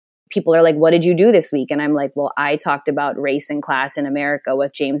people are like, what did you do this week? And I'm like, well, I talked about race and class in America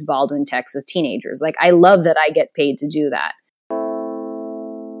with James Baldwin texts with teenagers. Like, I love that I get paid to do that.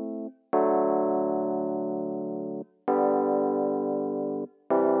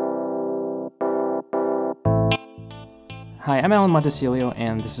 Hi, I'm Alan Montecillo,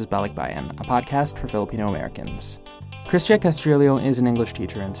 and this is Balikbayan, a podcast for Filipino Americans. Kristia Castrillo is an English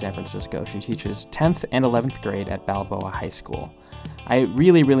teacher in San Francisco. She teaches 10th and 11th grade at Balboa High School. I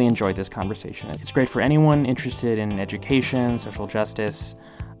really enjoyed this conversation. It's great for anyone interested in education, social justice,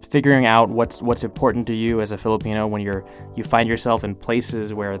 figuring out what's important to you as a Filipino when you find yourself in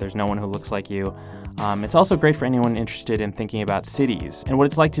places where there's no one who looks like you. It's also great for anyone interested in thinking about cities and what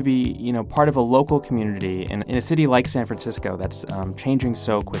it's like to be, part of a local community in a city like San Francisco that's changing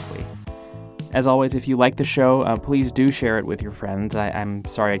so quickly. As always, if you like the show, please do share it with your friends. I'm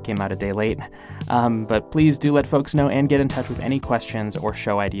sorry it came out a day late, but please do let folks know and get in touch with any questions or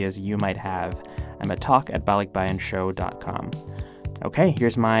show ideas you might have. I'm at talk@balikbayanshow.com. Okay,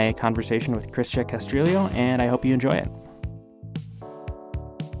 here's my conversation with Kristia Castrillo, and I hope you enjoy it.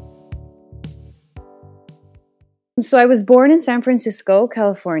 So I was born in San Francisco,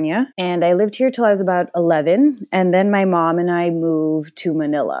 California, and I lived here till I was about 11. And then my mom and I moved to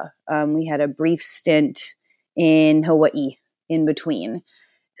Manila. We had a brief stint in Hawaii in between.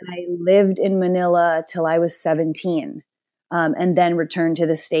 And I lived in Manila till I was 17, and then returned to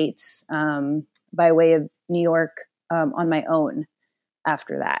the States by way of New York on my own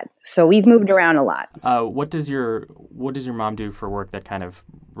after that. So we've moved around a lot. What does your mom do for work that kind of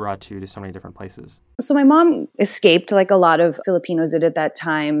brought you to so many different places? So my mom escaped, like a lot of Filipinos did at that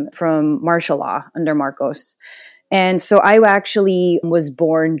time, from martial law under Marcos. And so I actually was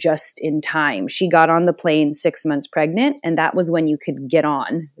born just in time. She got on the plane 6 months pregnant, and that was when you could get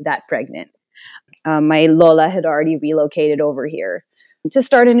on that pregnant. My Lola had already relocated over here to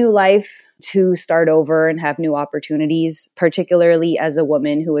start a new life, to start over and have new opportunities, particularly as a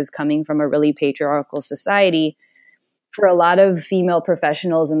woman who was coming from a really patriarchal society. For a lot of female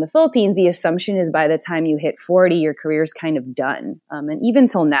professionals in the Philippines, the assumption is by the time you hit 40, your career's kind of done. And even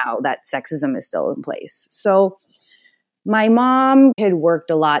till now, that sexism is still in place. So my mom had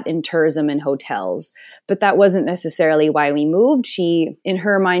worked a lot in tourism and hotels, but that wasn't necessarily why we moved. In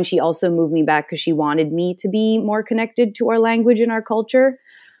her mind, she also moved me back because she wanted me to be more connected to our language and our culture.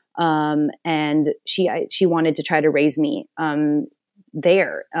 And she wanted to try to raise me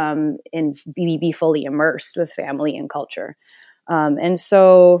there and be fully immersed with family and culture. And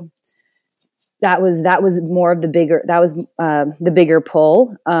so that was more of the bigger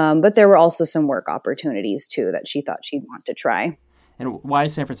pull. But there were also some work opportunities too that she thought she'd want to try. And why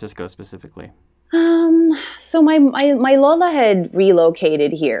San Francisco specifically? So my Lola had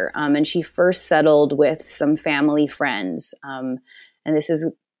relocated here, and she first settled with some family friends. And this is,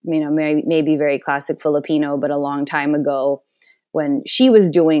 maybe very classic Filipino, but a long time ago, when she was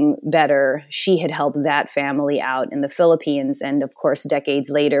doing better, she had helped that family out in the Philippines. And of course, decades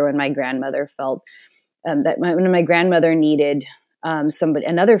later, when my grandmother felt when my grandmother needed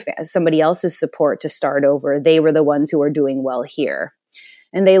somebody else's support to start over, they were the ones who were doing well here.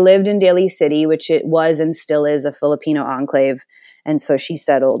 And they lived in Daly City, which it was and still is a Filipino enclave. And so she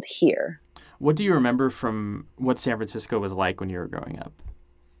settled here. What do you remember from what San Francisco was like when you were growing up?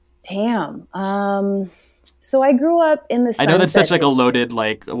 Damn. So I grew up in the Sunset. I know that's such like a loaded,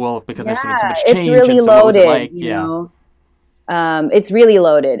 because there's been so much change. It's really and so loaded. What was it like? You know? It's really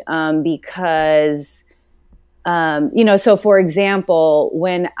loaded because, so for example,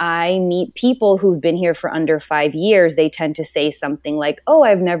 when I meet people who've been here for under 5 years, they tend to say something like, oh,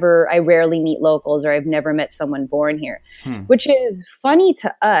 I rarely meet locals, or I've never met someone born here, which is funny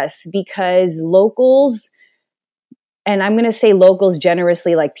to us because locals, and I'm going to say locals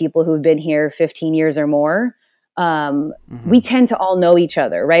generously, like people who've been here 15 years or more, we tend to all know each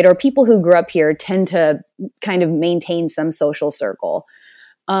other, right? Or people who grew up here tend to kind of maintain some social circle.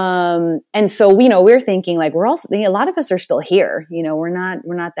 And so, we're thinking like, we're also, a lot of us are still here, we're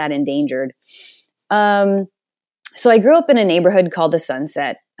not that endangered. So I grew up in a neighborhood called the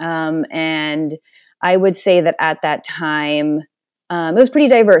Sunset. And I would say that at that time, it was pretty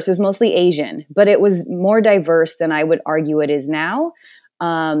diverse. It was mostly Asian, but it was more diverse than I would argue it is now.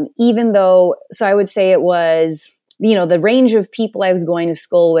 So I would say it was, the range of people I was going to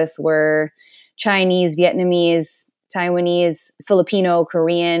school with were Chinese, Vietnamese, Taiwanese, Filipino,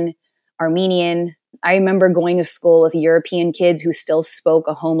 Korean, Armenian. I remember going to school with European kids who still spoke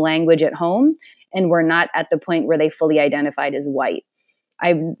a home language at home and were not at the point where they fully identified as white.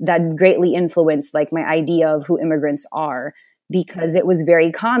 That greatly influenced my idea of who immigrants are, because it was very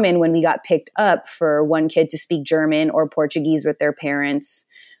common when we got picked up for one kid to speak German or Portuguese with their parents,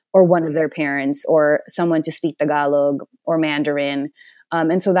 or one of their parents, or someone to speak Tagalog or Mandarin.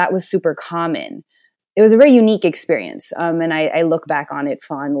 And so that was super common. It was a very unique experience. And I look back on it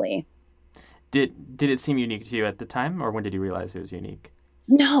fondly. Did it seem unique to you at the time, or when did you realize it was unique?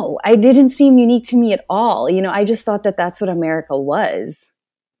 No, it didn't seem unique to me at all. I just thought that that's what America was.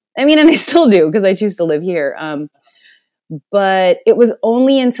 I mean, and I still do because I choose to live here. But it was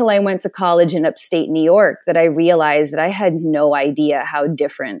only until I went to college in upstate New York that I realized that I had no idea how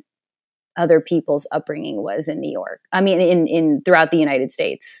different other people's upbringing was in New York. I mean, in throughout the United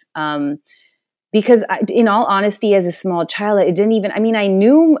States. Because in all honesty, as a small child, I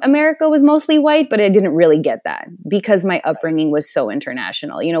knew America was mostly white, but I didn't really get that because my upbringing was so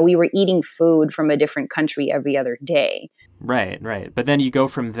international. We were eating food from a different country every other day. Right. But then you go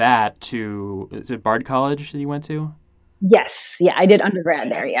from that to, is it Bard College that you went to? Yes. Yeah, I did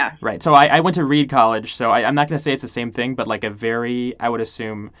undergrad there, yeah. Right. So I went to Reed College, so I'm not going to say it's the same thing, but like a very, I would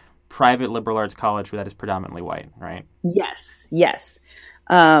assume, private liberal arts college that is predominantly white, right? Yes.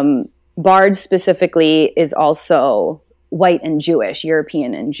 Bard specifically is also white and Jewish,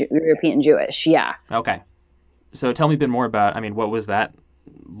 European Jewish, yeah. Okay. So tell me a bit more about, what was that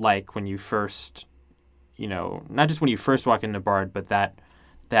like when you first, not just when you first walked into Bard, but that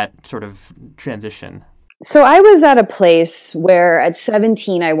sort of transition? So I was at a place where at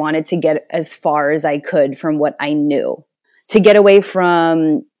 17, I wanted to get as far as I could from what I knew, to get away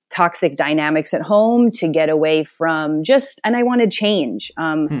from toxic dynamics at home, to get away from and I wanted change.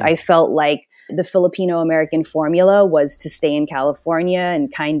 I felt like the Filipino-American formula was to stay in California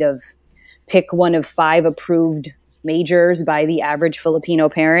and kind of pick one of 5 approved majors by the average Filipino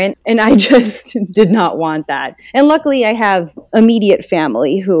parent. And I just did not want that. And luckily I have immediate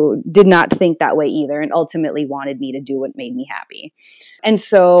family who did not think that way either and ultimately wanted me to do what made me happy. And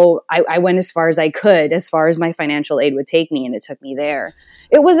so I went as far as I could, as far as my financial aid would take me, and it took me there.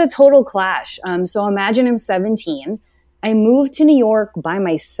 It was a total clash. So imagine I'm 17. I moved to New York by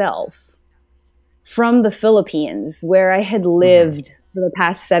myself from the Philippines, where I had lived for the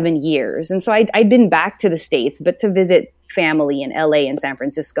past 7 years. And so I'd been back to the States, but to visit family in LA and San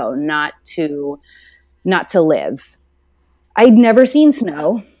Francisco, not to live. I'd never seen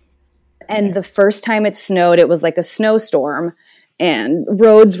snow. And the first time it snowed, it was like a snowstorm and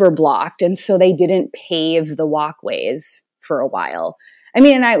roads were blocked. And so they didn't pave the walkways for a while. I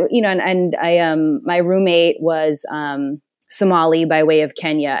mean, my roommate was Somali by way of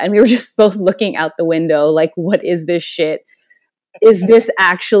Kenya. And we were just both looking out the window like, what is this shit? Is this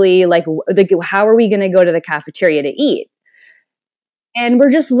actually like how are we going to go to the cafeteria to eat? And we're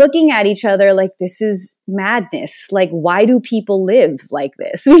just looking at each other like, this is madness. Like, why do people live like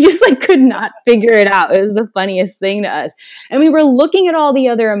this? We just could not figure it out. It was the funniest thing to us. And we were looking at all the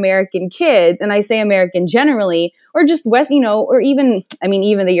other American kids, and I say American generally, or just West, or even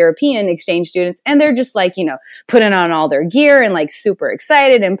the European exchange students. And they're just putting on all their gear and super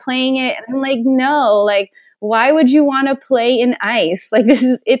excited and playing it. And I'm like, no, why would you want to play in ice?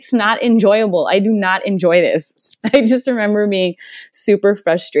 It's not enjoyable. I do not enjoy this. I just remember being super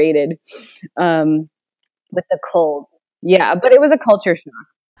frustrated with the cold. Yeah, but it was a culture shock.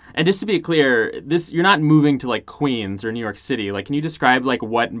 And just to be clear, you're not moving to Queens or New York City. Can you describe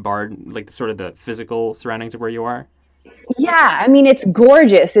what Bard, sort of the physical surroundings of where you are? Yeah, it's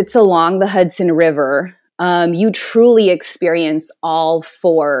gorgeous. It's along the Hudson River. You truly experience all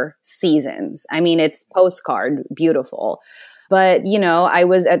 4 seasons. It's postcard beautiful. But, I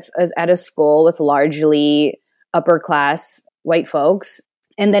was at a school with largely upper class white folks.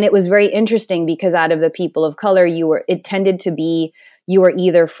 And then it was very interesting because out of the people of color, it tended to be, you were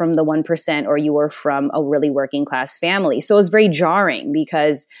either from the 1% or you were from a really working class family. So it was very jarring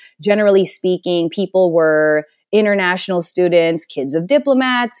because generally speaking, people were international students, kids of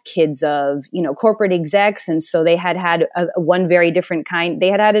diplomats, kids of, corporate execs. And so they had one very different kind, they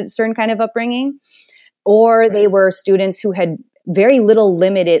had a certain kind of upbringing, or they were students who had very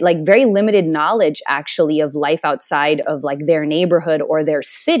limited knowledge actually of life outside of their neighborhood or their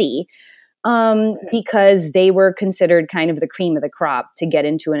city, because they were considered kind of the cream of the crop to get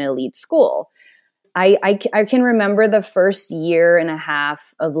into an elite school. I can remember the first year and a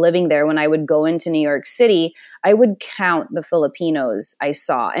half of living there. When I would go into New York City, I would count the Filipinos I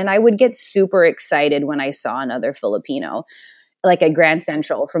saw, and I would get super excited when I saw another Filipino, at Grand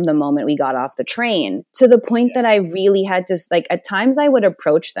Central from the moment we got off the train, to the point that I really had to, at times I would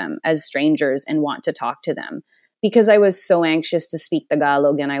approach them as strangers and want to talk to them because I was so anxious to speak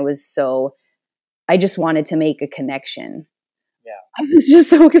Tagalog, and I just wanted to make a connection. Yeah. I was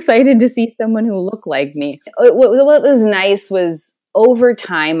just so excited to see someone who looked like me. What was nice was over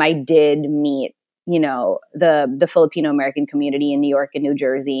time I did meet, the Filipino American community in New York and New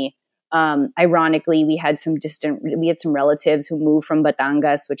Jersey. Ironically, we had some relatives who moved from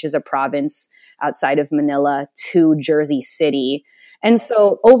Batangas, which is a province outside of Manila, to Jersey City. And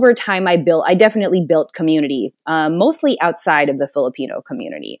so over time, I definitely built community, mostly outside of the Filipino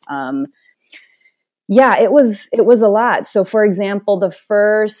community. It was a lot. So for example,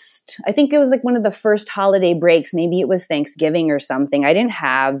 I think it was like one of the first holiday breaks, maybe it was Thanksgiving or something. I didn't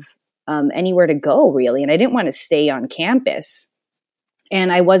have anywhere to go really. And I didn't want to stay on campus.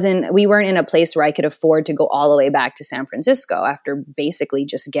 And we weren't in a place where I could afford to go all the way back to San Francisco after basically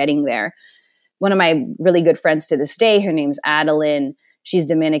just getting there. One of my really good friends to this day, her name's Adeline. She's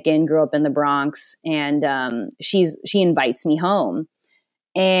Dominican, grew up in the Bronx, and she invites me home.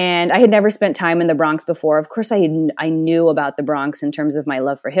 And I had never spent time in the Bronx before. Of course, I knew about the Bronx in terms of my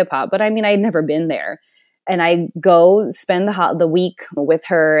love for hip hop, but I mean, I had never been there. And I go spend the week with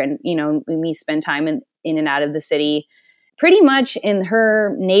her, and we spend time in and out of the city. Pretty much in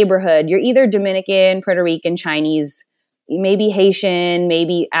her neighborhood, you're either Dominican, Puerto Rican, Chinese, maybe Haitian,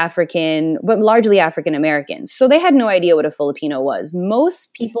 maybe African, but largely African Americans. So they had no idea what a Filipino was.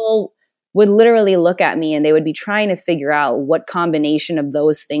 Most people would literally look at me and they would be trying to figure out what combination of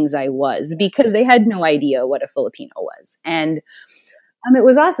those things I was, because they had no idea what a Filipino was. And it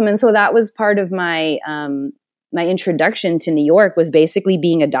was awesome. And so that was part of my my introduction to New York, was basically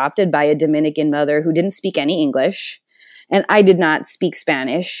being adopted by a Dominican mother who didn't speak any English. And I did not speak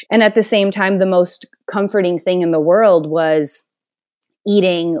Spanish. And at the same time, the most comforting thing in the world was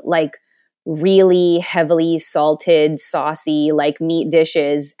eating like really heavily salted, saucy, like meat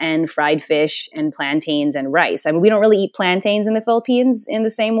dishes and fried fish and plantains and rice. I mean, we don't really eat plantains in the Philippines in the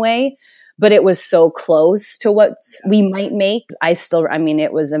same way, but it was so close to what we might make.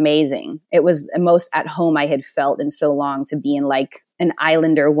 It was amazing. It was the most at home I had felt in so long, to be in like an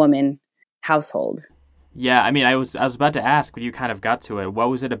islander woman household. Yeah, I mean, I was about to ask, but you kind of got to it. What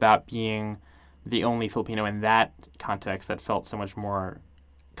was it about being the only Filipino in that context that felt so much more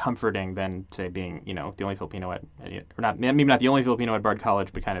comforting than, say, being, the only Filipino maybe not the only Filipino at Bard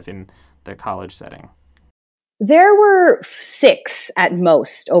College, but kind of in the college setting? There were 6 at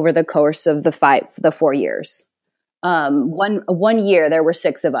most over the course of the 4 years. One year there were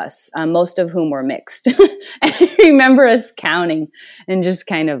 6 of us, most of whom were mixed. I remember us counting and just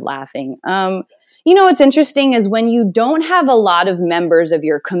kind of laughing. What's interesting is when you don't have a lot of members of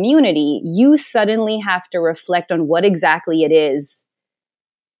your community, you suddenly have to reflect on what exactly it is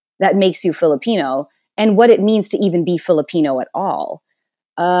that makes you Filipino and what it means to even be Filipino at all.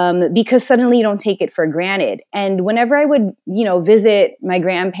 Because suddenly you don't take it for granted. And whenever I would, visit my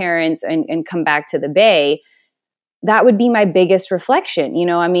grandparents and come back to the Bay, that would be my biggest reflection.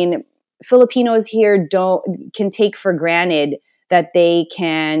 Filipinos here can take for granted that they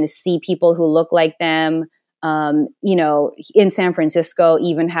can see people who look like them, in San Francisco,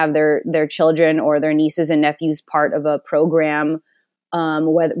 even have their children or their nieces and nephews part of a program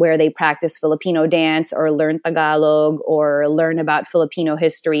where they practice Filipino dance or learn Tagalog or learn about Filipino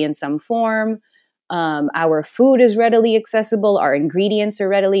history in some form. Our food is readily accessible. Our ingredients are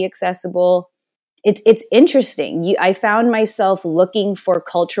readily accessible. It's interesting. I found myself looking for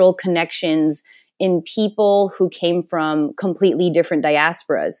cultural connections in people who came from completely different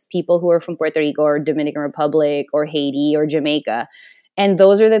diasporas, people who are from Puerto Rico or Dominican Republic or Haiti or Jamaica. And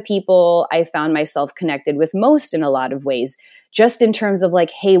those are the people I found myself connected with most in a lot of ways, just in terms of like,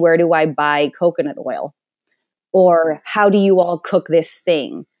 hey, where do I buy coconut oil? Or how do you all cook this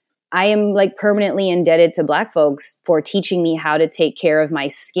thing? I am like permanently indebted to Black folks for teaching me how to take care of my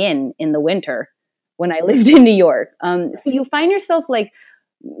skin in the winter when I lived in New York. So you find yourself like,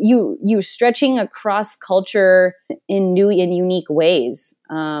 you stretching across culture in new and unique ways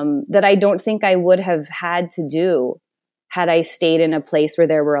that I don't think I would have had to do had I stayed in a place where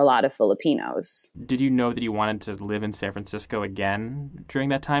there were a lot of Filipinos. Did you know that you wanted to live in San Francisco again during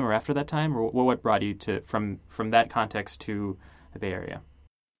that time or after that time? Or what brought you from that context to the Bay Area?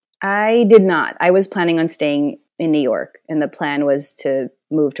 I did not. I was planning on staying in New York, and the plan was to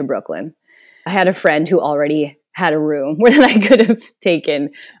move to Brooklyn. I had a friend who already had a room where I could have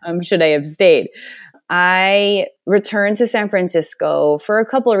taken should I have stayed. I returned to San Francisco for a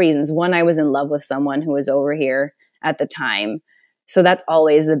couple of reasons. One, I was in love with someone who was over here at the time. So that's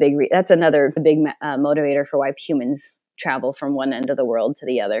always the big, that's another big motivator for why humans travel from one end of the world to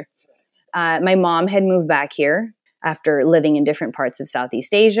the other. My mom had moved back here after living in different parts of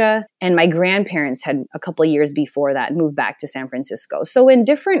Southeast Asia. And my grandparents had a couple of years before that moved back to San Francisco. So in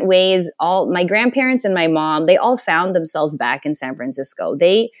different ways, all my grandparents and my mom, they all found themselves back in San Francisco.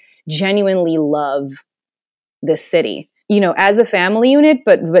 They genuinely love this city. as a family unit,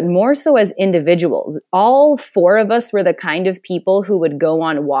 but more so as individuals. All four of us were the kind of people who would go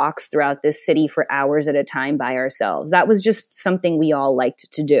on walks throughout this city for hours at a time by ourselves. That was just something we all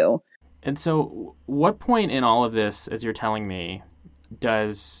liked to do. And so what point in all of this, as you're telling me,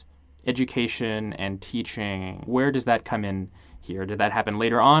 does education and teaching, where does that come in here? Did that happen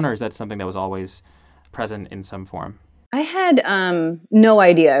later on, or is that something that was always present in some form? I had no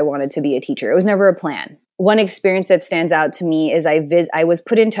idea I wanted to be a teacher. It was never a plan. One experience that stands out to me is I was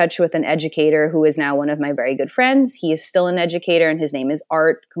put in touch with an educator who is now one of my very good friends. He is still an educator, and his name is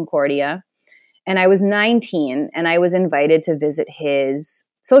Art Concordia. And I was 19, and I was invited to visit his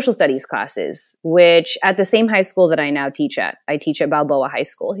social studies classes, which at the same high school that I now teach at. I teach at Balboa High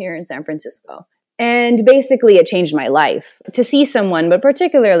School here in San Francisco. And basically, it changed my life to see someone, but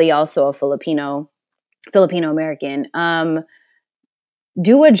particularly also a Filipino American,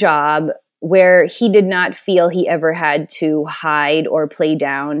 do a job where he did not feel he ever had to hide or play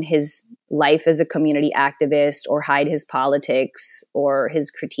down his life as a community activist or hide his politics or his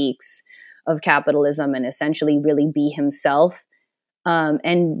critiques of capitalism, and essentially really be himself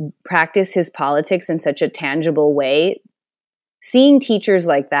and practice his politics in such a tangible way. Seeing teachers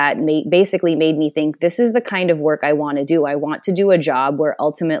like that basically made me think, this is the kind of work I want to do. I want to do a job where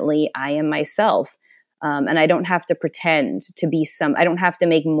ultimately I am myself. And I don't have to pretend to be I don't have to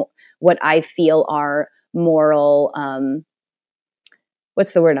make what I feel are moral,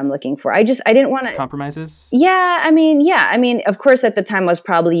 what's the word I'm looking for? I didn't want to. Compromises? Yeah. I mean, of course, at the time I was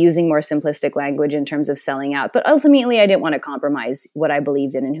probably using more simplistic language in terms of selling out, but ultimately I didn't want to compromise what I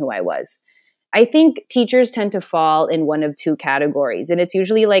believed in and who I was. I think teachers tend to fall in one of two categories, and it's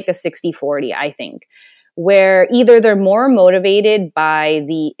usually like a 60-40, I think, where either they're more motivated by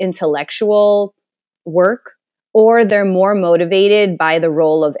the intellectual work, or they're more motivated by the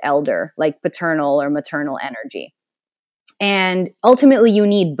role of elder, like paternal or maternal energy. And ultimately, you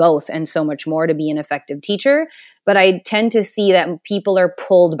need both and so much more to be an effective teacher. But I tend to see that people are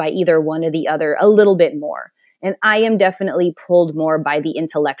pulled by either one or the other a little bit more. And I am definitely pulled more by the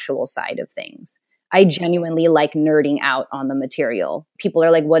intellectual side of things. I genuinely like nerding out on the material. People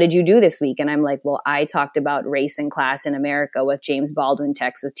are like, what did you do this week? And I'm like, well, I talked about race and class in America with James Baldwin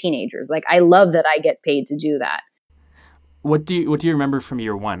texts with teenagers. Like, I love that I get paid to do that. What do you remember from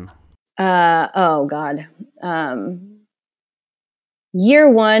year one? Oh God. Year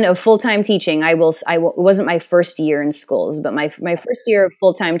one of full-time teaching, it wasn't my first year in schools, but my first year of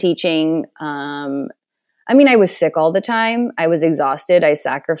full-time teaching, I was sick all the time. I was exhausted. I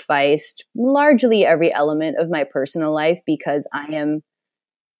sacrificed largely every element of my personal life because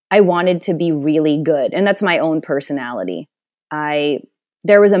I wanted to be really good. And that's my own personality.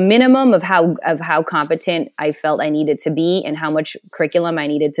 There was a minimum of how competent I felt I needed to be and how much curriculum I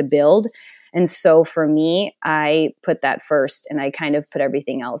needed to build. And so for me, I put that first, and I kind of put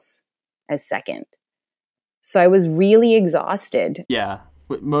everything else as second. So I was really exhausted. Yeah.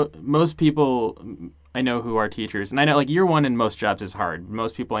 Most people I know who are teachers, and I know like year one in most jobs is hard.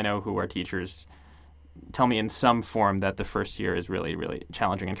 Most people I know who are teachers tell me in some form that the first year is really, really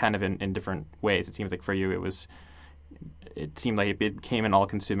challenging, and kind of in different ways. It seems like for you it seemed like it became an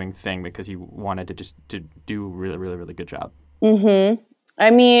all-consuming thing because you wanted to do a really, really, really good job. Mm-hmm.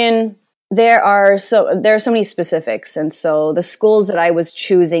 I mean, there are so many specifics. And so the schools that I was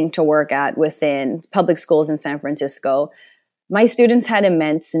choosing to work at within public schools in San Francisco, my students had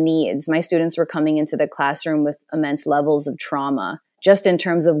immense needs. My students were coming into the classroom with immense levels of trauma, just in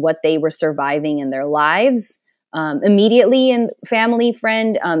terms of what they were surviving in their lives, immediately in family,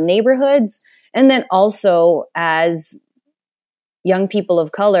 friend, neighborhoods, and then also as young people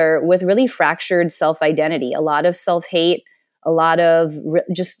of color with really fractured self-identity, a lot of self-hate, a lot of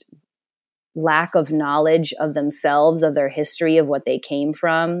just lack of knowledge of themselves, of their history, of what they came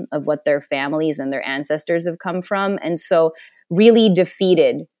from, of what their families and their ancestors have come from. And so really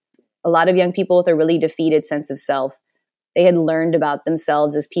defeated, a lot of young people with a really defeated sense of self. They had learned about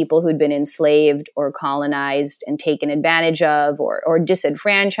themselves as people who'd been enslaved or colonized and taken advantage of, or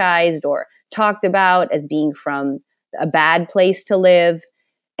disenfranchised, or talked about as being from a bad place to live.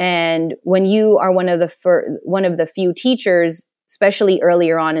 And when you are one of the few teachers, especially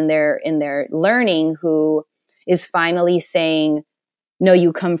earlier on in their learning, who is finally saying, no,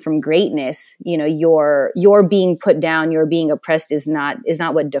 you come from greatness. You know, you're being put down, you're being oppressed is not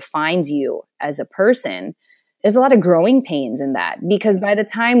what defines you as a person. There's a lot of growing pains in that, because by the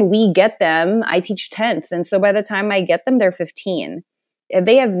time we get them, I teach 10th. And so by the time I get them, they're 15. If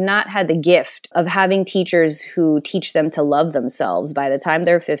they have not had the gift of having teachers who teach them to love themselves by the time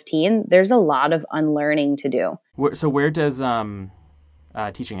they're 15, there's a lot of unlearning to do. So where does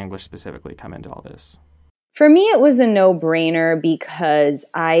teaching English specifically come into all this? For me, it was a no-brainer because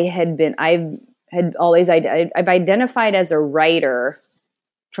I've identified as a writer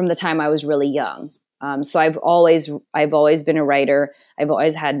from the time I was really young. So I've always been a writer. I've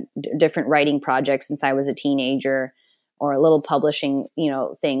always had different writing projects since I was a teenager, or a little publishing,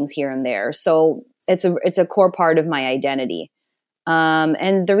 things here and there. So it's a core part of my identity.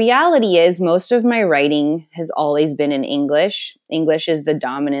 And the reality is, most of my writing has always been in English. English is the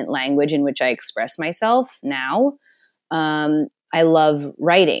dominant language in which I express myself now. I love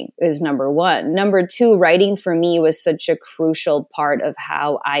writing is number one. Number two, writing for me was such a crucial part of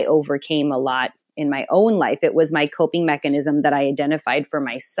how I overcame a lot in my own life. It was my coping mechanism that I identified for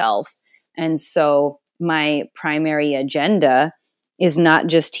myself. And so my primary agenda is not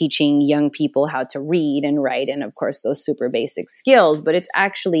just teaching young people how to read and write, and of course those super basic skills, but it's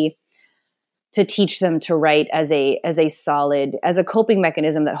actually to teach them to write as a coping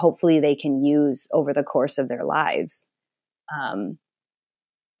mechanism that hopefully they can use over the course of their lives.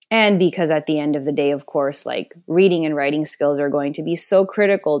 And because at the end of the day, of course, like reading and writing skills are going to be so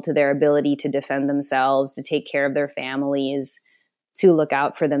critical to their ability to defend themselves, to take care of their families, to look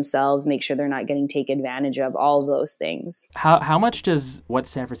out for themselves, make sure they're not getting taken advantage of, all of those things. How much does what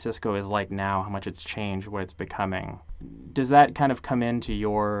San Francisco is like now, how much it's changed, what it's becoming, does that kind of come into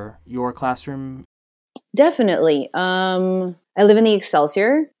your classroom? Definitely. I live in the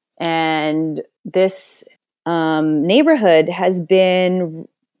Excelsior, and this neighborhood has been,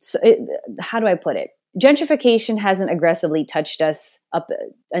 how do I put it? Gentrification hasn't aggressively touched us up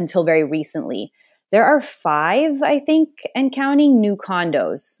until very recently. There are 5, I think, and counting, new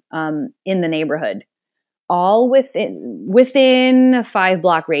condos in the neighborhood, all within a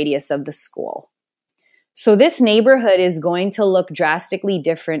 5-block radius of the school. So this neighborhood is going to look drastically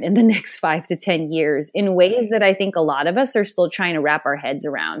different in the next 5 to 10 years in ways that I think a lot of us are still trying to wrap our heads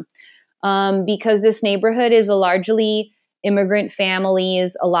around. Because this neighborhood is a largely immigrant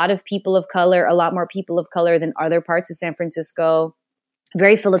families, a lot of people of color, a lot more people of color than other parts of San Francisco.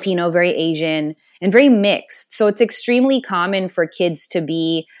 Very Filipino, very Asian, and very mixed. So it's extremely common for kids to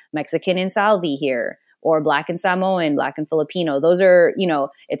be Mexican and Salvi here, or Black and Samoan, Black and Filipino. Those are,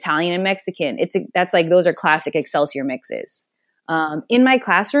 Italian and Mexican. Those are classic Excelsior mixes. In my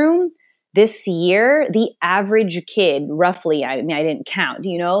classroom this year, the average kid, roughly, I didn't count,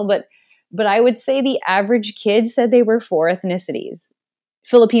 but I would say the average kid said they were 4 ethnicities,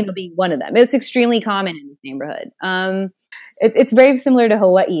 Filipino being one of them. It's extremely common in this neighborhood. It's very similar to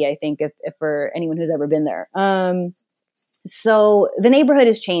Hawaii, I think, if for anyone who's ever been there. So the neighborhood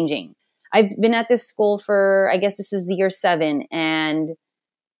is changing. I've been at this school for, I guess this is year 7, and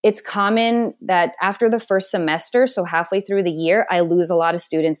it's common that after the first semester, so halfway through the year, I lose a lot of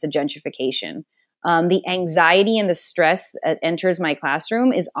students to gentrification. The anxiety and the stress that enters my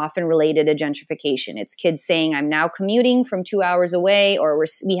classroom is often related to gentrification. It's kids saying, I'm now commuting from 2 hours away, or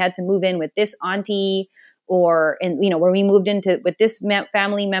we had to move in with this auntie, or, where we moved into with this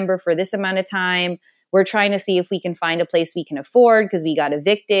family member for this amount of time. We're trying to see if we can find a place we can afford because we got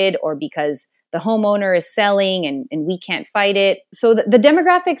evicted, or because the homeowner is selling and we can't fight it. So the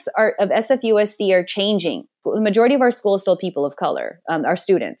demographics of SFUSD are changing. The majority of our school is still people of color, our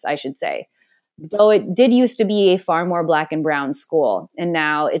students, I should say. Though it did used to be a far more Black and brown school, and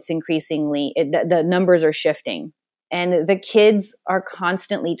now it's increasingly, the numbers are shifting. And the kids are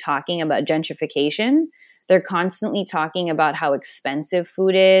constantly talking about gentrification. They're constantly talking about how expensive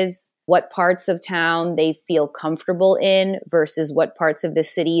food is, what parts of town they feel comfortable in versus what parts of the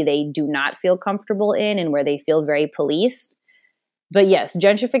city they do not feel comfortable in, and where they feel very policed. But yes,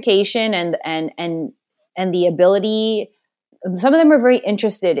 gentrification and the ability, some of them are very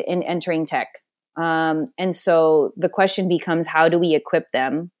interested in entering tech. And so the question becomes, how do we equip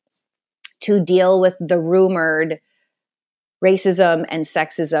them to deal with the rumored racism and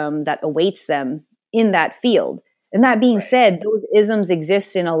sexism that awaits them in that field? And that being said, those isms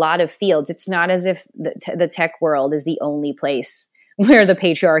exist in a lot of fields. It's not as if the tech world is the only place where the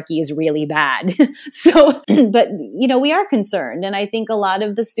patriarchy is really bad. So, but, we are concerned. And I think a lot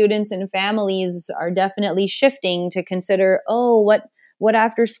of the students and families are definitely shifting to consider, what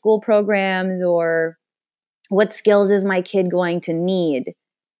after school programs or what skills is my kid going to need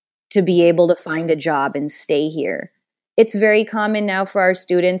to be able to find a job and stay here? It's very common now for our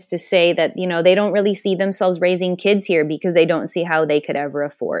students to say that, they don't really see themselves raising kids here because they don't see how they could ever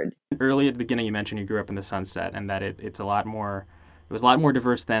afford. Early at the beginning, you mentioned you grew up in the Sunset, and that it was a lot more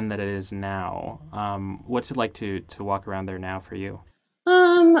diverse then than it is now. What's it like to walk around there now for you?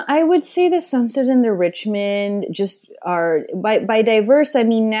 I would say the Sunset and the Richmond just are by diverse. I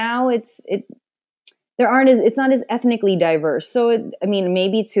mean, now it's not as ethnically diverse. So,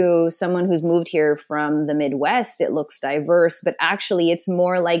 maybe to someone who's moved here from the Midwest, it looks diverse, but actually it's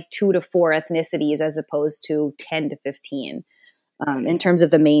more like 2 to 4 ethnicities as opposed to 10 to 15 in terms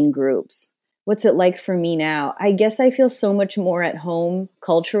of the main groups. What's it like for me now? I guess I feel so much more at home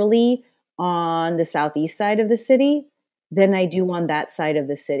culturally on the southeast side of the city than I do on that side of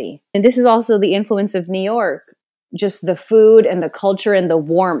the city. And this is also the influence of New York. Just the food and the culture and the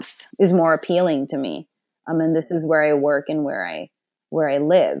warmth is more appealing to me. And this is where I work and where I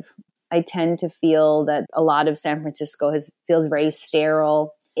live. I tend to feel that a lot of San Francisco feels very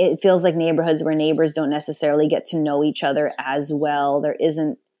sterile. It feels like neighborhoods where neighbors don't necessarily get to know each other as well.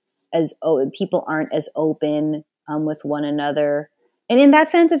 People aren't as open with one another. And in that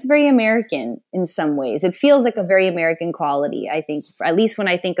sense, it's very American in some ways. It feels like a very American quality, I think, at least when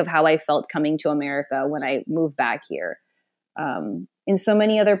I think of how I felt coming to America when I moved back here. In so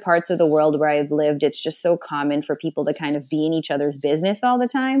many other parts of the world where I've lived, it's just so common for people to kind of be in each other's business all the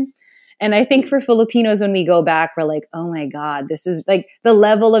time. And I think for Filipinos, when we go back, we're like, oh my God, this is like the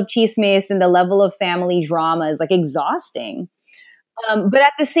level of chismes and the level of family drama is like exhausting. But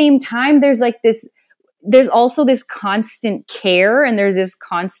at the same time, there's also this constant care and there's this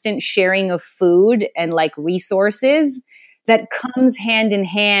constant sharing of food and like resources that comes hand in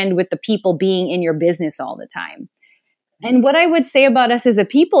hand with the people being in your business all the time. And what I would say about us as a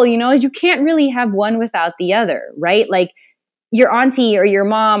people, is you can't really have one without the other, right? Like your auntie or your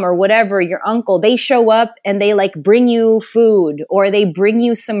mom or whatever, your uncle, they show up and they like bring you food or they bring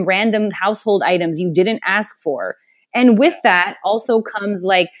you some random household items you didn't ask for. And with that also comes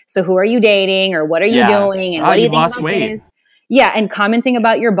like, so who are you dating or what are you doing? And what do you think about this? Yeah. And commenting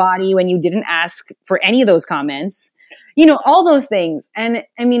about your body when you didn't ask for any of those comments, all those things. And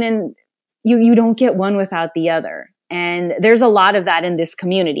you don't get one without the other. And there's a lot of that in this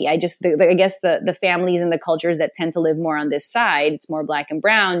community. I guess the families and the cultures that tend to live more on this side, it's more Black and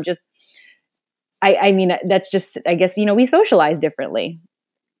brown. That's just, I guess, we socialize differently.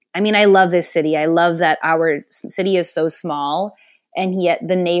 I love this city. I love that our city is so small and yet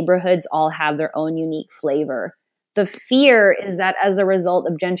the neighborhoods all have their own unique flavor. The fear is that as a result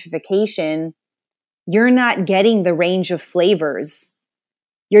of gentrification, you're not getting the range of flavors.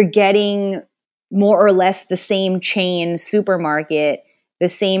 You're getting more or less the same chain supermarket, the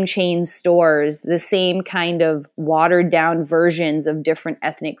same chain stores, the same kind of watered down versions of different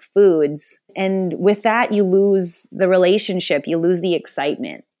ethnic foods. And with that, you lose the relationship, you lose the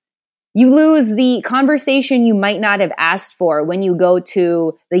excitement. You lose the conversation you might not have asked for when you go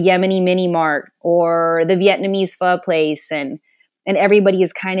to the Yemeni mini mart or the Vietnamese pho place and everybody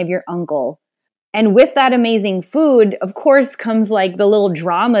is kind of your uncle. And with that amazing food, of course, comes like the little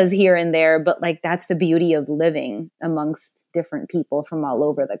dramas here and there, but like that's the beauty of living amongst different people from all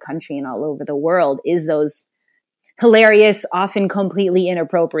over the country and all over the world is those hilarious, often completely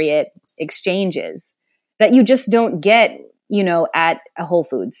inappropriate exchanges that you just don't get, at a Whole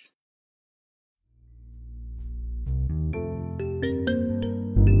Foods.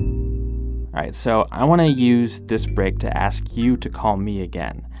 All right, so I want to use this break to ask you to call me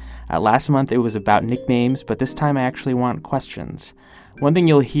again. Last month it was about nicknames, but this time I actually want questions. One thing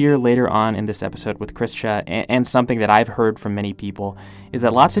you'll hear later on in this episode with Kristia, and something that I've heard from many people, is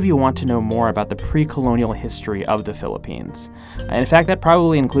that lots of you want to know more about the pre-colonial history of the Philippines. And in fact, that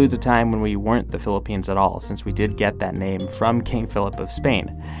probably includes a time when we weren't the Philippines at all, since we did get that name from King Philip of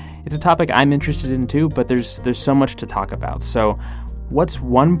Spain. It's a topic I'm interested in too, but there's so much to talk about. So what's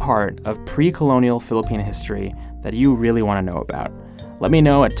one part of pre-colonial Philippine history that you really want to know about? Let me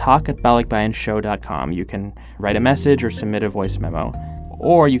know at talk@balikbayanshow.com. You can write a message or submit a voice memo,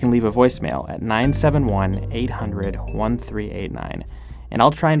 or you can leave a voicemail at 971-800-1389, and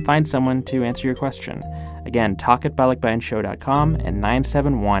I'll try and find someone to answer your question. Again, talk@balikbayanshow.com and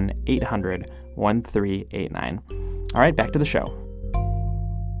 971-800-1389. All right, back to the show.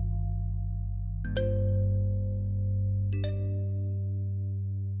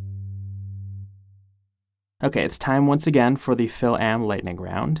 Okay, it's time once again for the Phil-Am lightning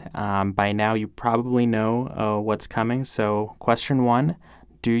round. By now you probably know what's coming, so question 1,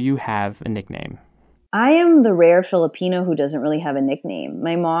 do you have a nickname? I am the rare Filipino who doesn't really have a nickname.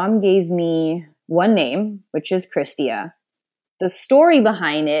 My mom gave me one name, which is Kristia. The story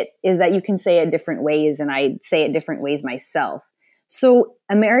behind it is that you can say it different ways, and I say it different ways myself. So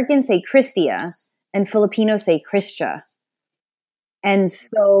Americans say Kristia, and Filipinos say Kristia. And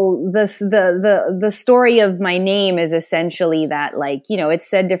so the story of my name is essentially that, like, it's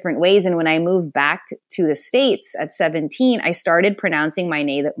said different ways. And when I moved back to the States at 17, I started pronouncing my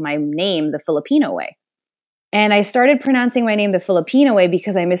name the Filipino way. And I started pronouncing my name the Filipino way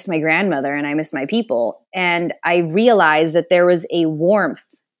because I missed my grandmother and I missed my people. And I realized that there was a warmth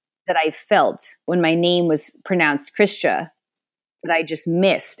that I felt when my name was pronounced Kristia that I just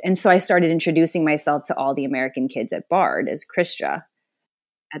missed. And so I started introducing myself to all the American kids at Bard as Kristia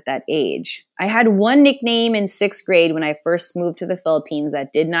at that age. I had one nickname in 6th grade when I first moved to the Philippines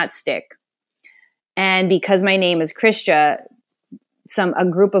that did not stick. And because my name is Kristia, a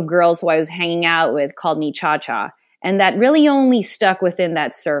group of girls who I was hanging out with called me Cha-Cha. And that really only stuck within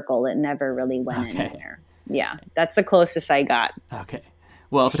that circle. It never really went anywhere. Yeah, that's the closest I got. Okay.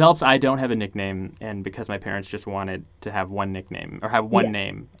 Well, if it helps, I don't have a nickname. And because my parents just wanted to have one nickname or have one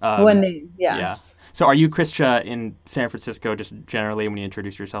name. One name, yeah. So are you Kristia in San Francisco just generally when you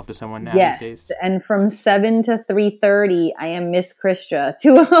introduce yourself to someone now these days? Yes, and from 7 to 3:30, I am Miss Kristia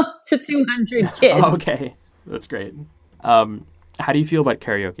to 200 kids. Okay, that's great. How do you feel about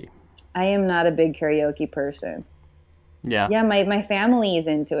karaoke? I am not a big karaoke person. Yeah. Yeah, my family is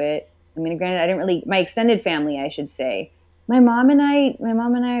into it. I mean, granted, my extended family, I should say. My mom and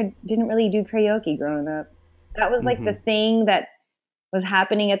I didn't really do karaoke growing up. That was like the thing that was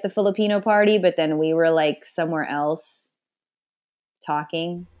happening at the Filipino party, but then we were like somewhere else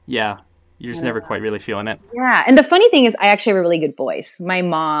talking. Yeah. You're just never quite really feeling it. Yeah. And the funny thing is I actually have a really good voice. My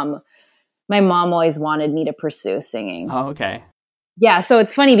mom always wanted me to pursue singing. Oh, okay. Yeah. So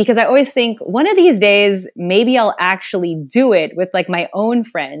it's funny because I always think one of these days, maybe I'll actually do it with like my own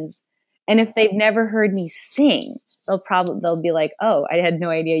friends. And if they've never heard me sing, they'll be like, oh, I had no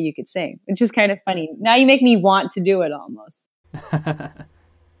idea you could sing, which is kind of funny. Now you make me want to do it almost.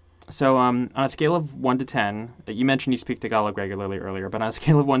 So on a scale of 1 to 10, you mentioned you speak Tagalog regularly earlier, but on a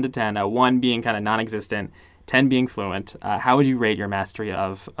scale of 1 to 10, 1 being kind of non-existent, 10 being fluent, how would you rate your mastery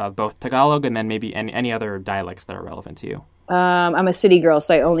of both Tagalog and then maybe any other dialects that are relevant to you? I'm a city girl,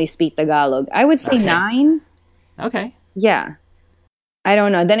 so I only speak Tagalog. I would say 9. Okay. Yeah. I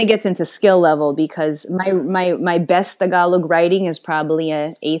don't know. Then it gets into skill level because my best Tagalog writing is probably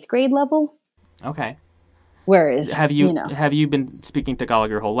a 8th grade level. Okay. Whereas, have you been speaking Tagalog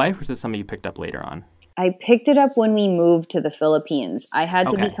your whole life, or is this something you picked up later on? I picked it up when we moved to the Philippines. I had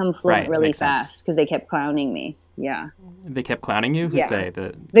to become fluent really fast because they kept clowning me. Yeah. They kept clowning you? Who's they?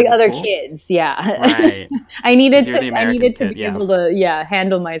 The other kids. Yeah. Right. I needed to be able to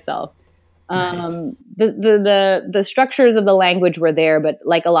handle myself. Right. The structures of the language were there, but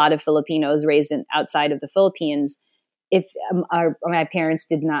like a lot of Filipinos raised outside of the Philippines, if my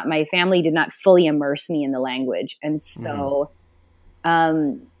family did not fully immerse me in the language. And so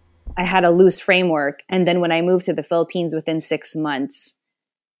I had a loose framework. And then when I moved to the Philippines within 6 months,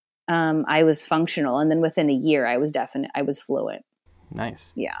 I was functional. And then within a year, I was fluent.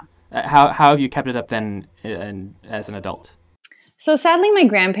 Nice. Yeah. How have you kept it up then as an adult? So sadly, my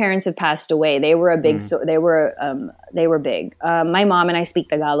grandparents have passed away. They were they were big. My mom and I speak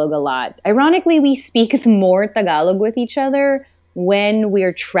Tagalog a lot. Ironically, we speak more Tagalog with each other when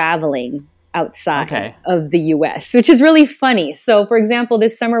we're traveling outside of the U.S., which is really funny. So, for example,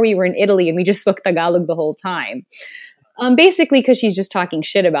 this summer we were in Italy and we just spoke Tagalog the whole time. Basically, because she's just talking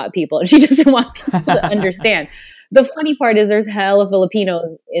shit about people and she doesn't want people to understand. The funny part is there's hell of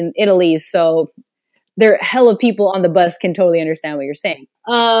Filipinos in Italy, so there hell of people on the bus can totally understand what you're saying.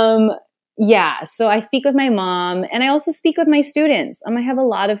 So I speak with my mom and I also speak with my students. I have a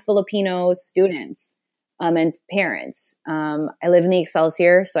lot of Filipino students and parents. I live in the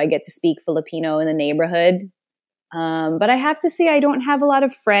Excelsior, so I get to speak Filipino in the neighborhood. But I have to say I don't have a lot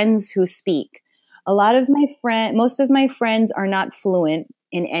of friends who speak. Most of my friends are not fluent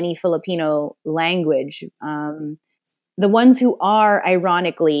in any Filipino language. The ones who are,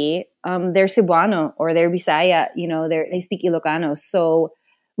 ironically, they're Cebuano or they're Bisaya, they speak Ilocano. So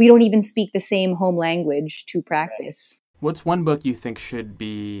we don't even speak the same home language to practice. What's one book you think should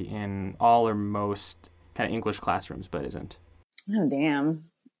be in all or most kind of English classrooms but isn't? Oh, damn.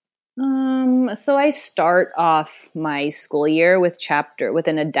 So I start off my school year with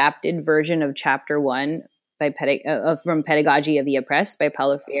an adapted version of chapter 1 from Pedagogy of the Oppressed by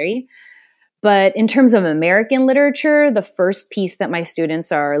Paulo Freire. But in terms of American literature, the first piece that my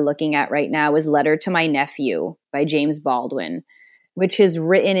students are looking at right now is Letter to My Nephew by James Baldwin, which is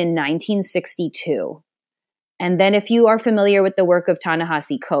written in 1962. And then if you are familiar with the work of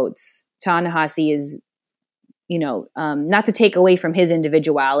Ta-Nehisi Coates, Ta-Nehisi is, not to take away from his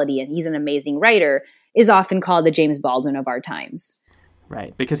individuality, and he's an amazing writer, is often called the James Baldwin of our times.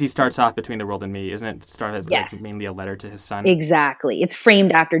 Right, because he starts off Between the World and Me, isn't it? Start as mainly a letter to his son. Exactly. It's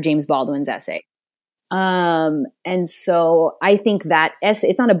framed after James Baldwin's essay. And so I think that essay,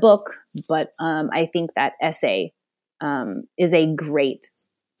 it's not a book, but I think that essay is a great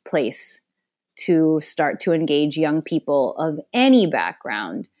place to start to engage young people of any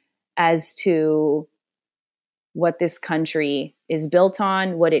background as to what this country is built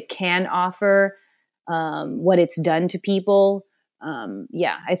on, what it can offer, what it's done to people.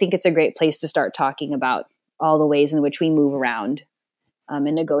 I think it's a great place to start talking about all the ways in which we move around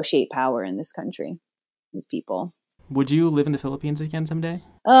and negotiate power in this country as people. Would you live in the Philippines again someday?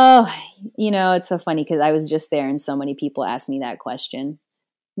 Oh, it's so funny because I was just there and so many people ask me that question.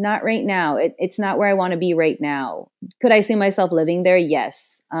 Not right now. It's not where I want to be right now. Could I see myself living there?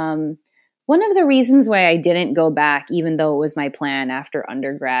 Yes. One of the reasons why I didn't go back, even though it was my plan after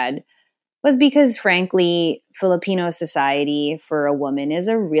undergrad, was because, frankly, Filipino society for a woman is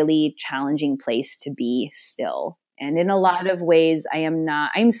a really challenging place to be still. And in a lot of ways,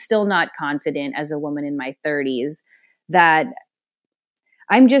 I'm still not confident as a woman in my 30s that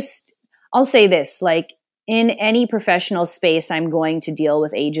I'll say this, like in any professional space, I'm going to deal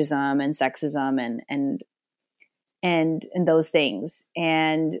with ageism and sexism and those things.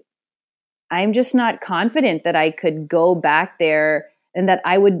 And I'm just not confident that I could go back there and that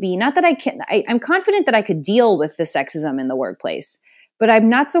I would be, not that I can, I'm confident that I could deal with the sexism in the workplace, but I'm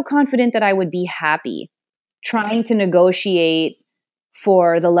not so confident that I would be happy trying to negotiate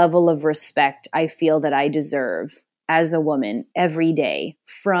for the level of respect I feel that I deserve as a woman every day,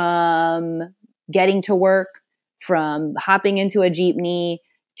 from getting to work, from hopping into a jeepney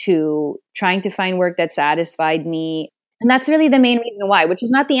to trying to find work that satisfied me. And that's really the main reason why, which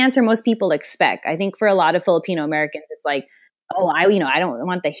is not the answer most people expect. I think for a lot of Filipino Americans, it's like, oh, I don't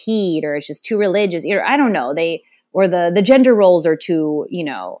want the heat, or it's just too religious, or I don't know. The gender roles are too,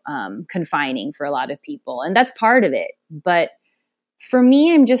 confining for a lot of people. And that's part of it. But for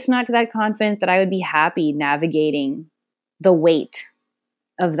me, I'm just not that confident that I would be happy navigating the weight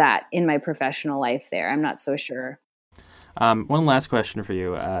of that in my professional life there. I'm not so sure. One last question for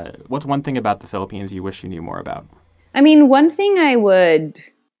you. What's one thing about the Philippines you wish you knew more about? I mean, one thing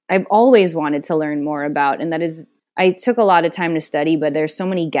I've always wanted to learn more about, and that is, I took a lot of time to study, but there's so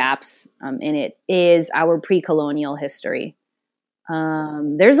many gaps in it, is our pre-colonial history.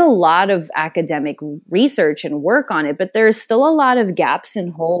 There's a lot of academic research and work on it, but there's still a lot of gaps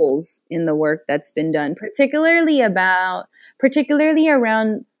and holes in the work that's been done, particularly around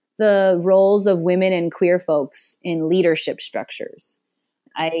the roles of women and queer folks in leadership structures.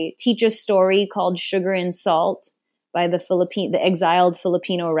 I teach a story called Sugar and Salt by the exiled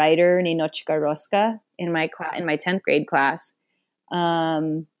Filipino writer Ninochka Rosca in my 10th grade class.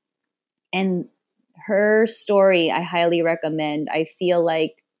 And her story, I highly recommend. I feel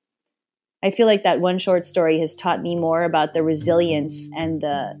like that one short story has taught me more about the resilience and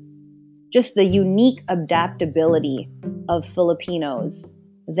the unique adaptability of Filipinos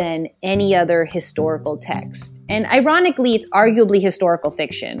than any other historical text. And ironically, it's arguably historical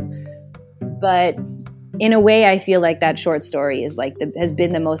fiction. But in a way, I feel like that short story is has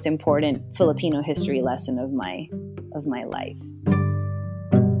been the most important Filipino history lesson of my life.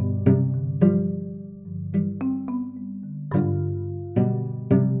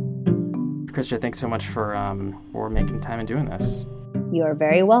 Kristia, thanks so much for making time and doing this. You are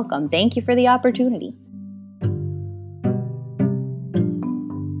very welcome. Thank you for the opportunity.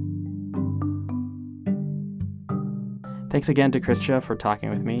 Thanks again to Kristia for talking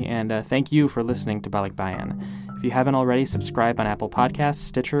with me, and thank you for listening to Balik Bayan. If you haven't already, subscribe on Apple Podcasts,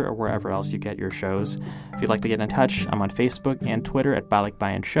 Stitcher, or wherever else you get your shows. If you'd like to get in touch, I'm on Facebook and Twitter at Balik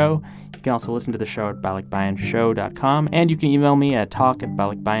Bayan Show. You can also listen to the show at balikbayanshow.com, and you can email me at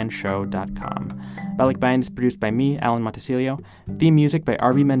talk@balikbayanshow.com. Balik Bayan is produced by me, Alan Montecillo. Theme music by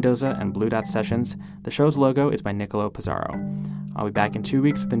RV Mendoza and Blue Dot Sessions. The show's logo is by Niccolo Pizarro. I'll be back in 2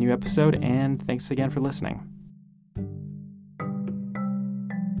 weeks with a new episode, and thanks again for listening.